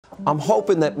I'm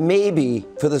hoping that maybe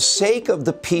for the sake of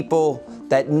the people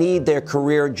that need their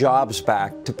career jobs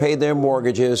back to pay their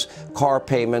mortgages, car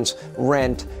payments,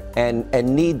 rent, and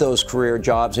need those career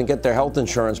jobs and get their health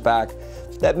insurance back,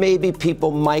 that maybe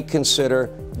people might consider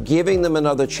giving them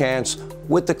another chance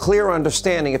with the clear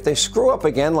understanding if they screw up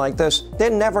again like this, they're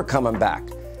never coming back.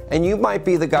 And you might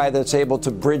be the guy that's able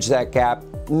to bridge that gap,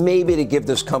 maybe to give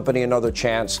this company another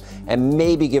chance and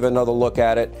maybe give another look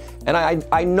at it. And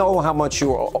I know how much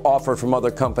you were offered from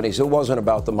other companies. It wasn't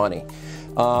about the money.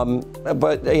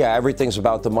 But yeah, everything's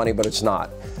about the money, but it's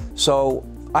not. So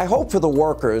I hope for the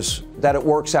workers that it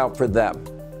works out for them,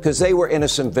 because they were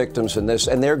innocent victims in this,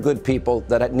 and they're good people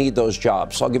that need those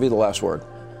jobs. So I'll give you the last word.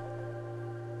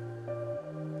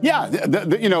 Yeah,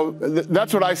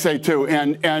 that's what I say too.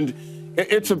 And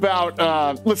it's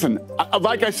about, listen,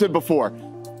 like I said before,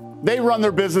 they run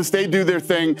their business, they do their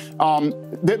thing.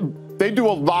 They do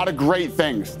a lot of great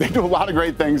things. They do a lot of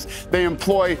great things. They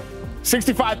employ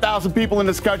 65,000 people in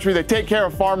this country. They take care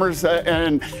of farmers.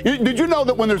 And did you know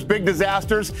that when there's big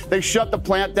disasters, they shut the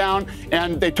plant down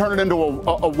and they turn it into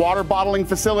a water bottling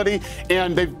facility?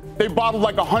 And they've bottled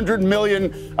like 100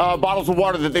 million bottles of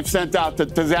water that they've sent out to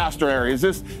disaster areas.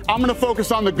 I'm going to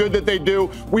focus on the good that they do.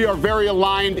 We are very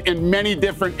aligned in many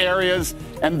different areas,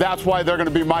 and that's why they're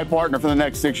going to be my partner for the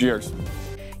next 6 years.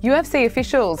 UFC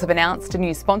officials have announced a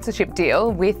new sponsorship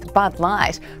deal with Bud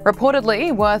Light,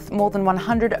 reportedly worth more than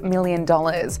 $100 million.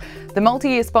 The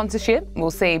multi-year sponsorship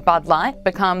will see Bud Light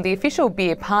become the official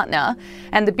beer partner,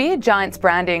 and the beer giant's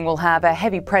branding will have a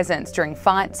heavy presence during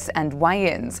fights and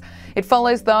weigh-ins. It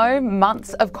follows, though,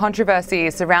 months of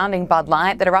controversy surrounding Bud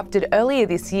Light that erupted earlier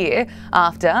this year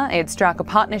after it struck a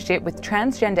partnership with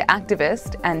transgender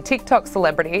activist and TikTok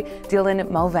celebrity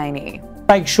Dylan Mulvaney.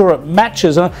 Make sure it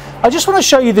matches. I just want to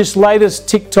show you this latest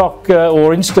TikTok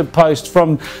or Insta post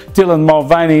from Dylan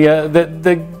Mulvaney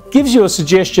that gives you a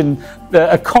suggestion,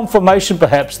 a confirmation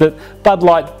perhaps, that Bud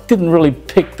Light didn't really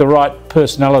pick the right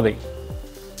personality.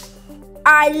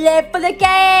 I live for the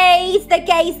gays, the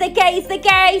gays, the gays, the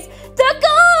gays, the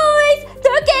guys,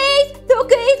 the gays, the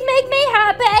gays make me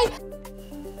happy.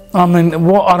 I mean,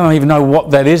 I don't even know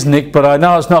what that is, Nick, but I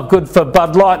know it's not good for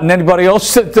Bud Light and anybody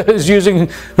else that is using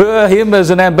him as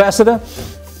an ambassador.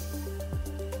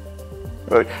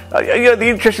 The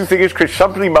interesting thing is, Chris,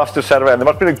 somebody must have sat around. There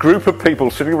must have been a group of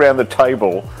people sitting around the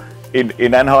table in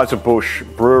Anheuser-Busch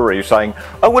brewery saying,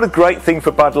 oh, what a great thing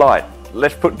for Bud Light.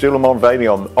 Let's put Dylan Mulvaney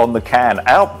on the can.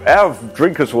 Our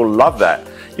drinkers will love that.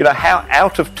 You know, how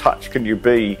out of touch can you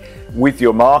be with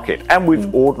your market and with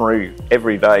ordinary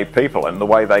everyday people and the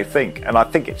way they think? And I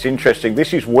think it's interesting.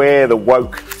 This is where the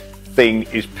woke thing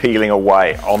is peeling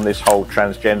away on this whole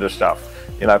transgender stuff.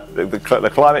 You know, the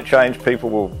climate change people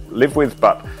will live with,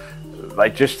 but they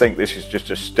just think this is just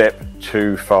a step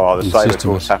too far. The same, of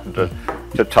course, happened to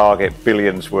Target.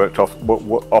 Billions worked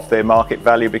off their market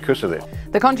value because of it.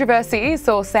 The controversy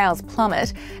saw sales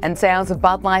plummet, and sales of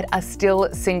Bud Light are still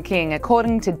sinking.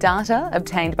 According to data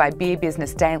obtained by Beer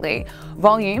Business Daily,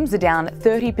 volumes are down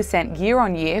 30%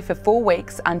 year-on-year for 4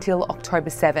 weeks until October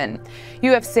 7.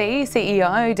 UFC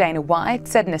CEO Dana White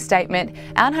said in a statement,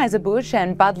 Anheuser-Busch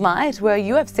and Bud Light were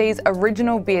UFC's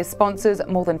original beer sponsors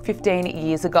more than 15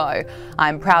 years ago.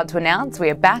 I'm proud to announce we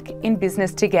are back in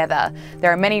business together.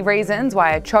 There are many reasons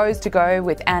why I chose to go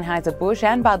with Anheuser-Busch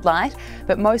and Bud Light,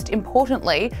 but most importantly,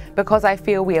 because I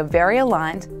feel we are very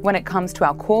aligned when it comes to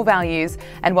our core values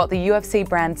and what the UFC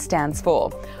brand stands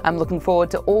for. I'm looking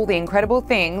forward to all the incredible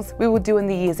things we will do in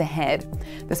the years ahead.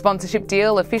 The sponsorship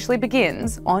deal officially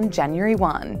begins on January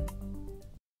 1.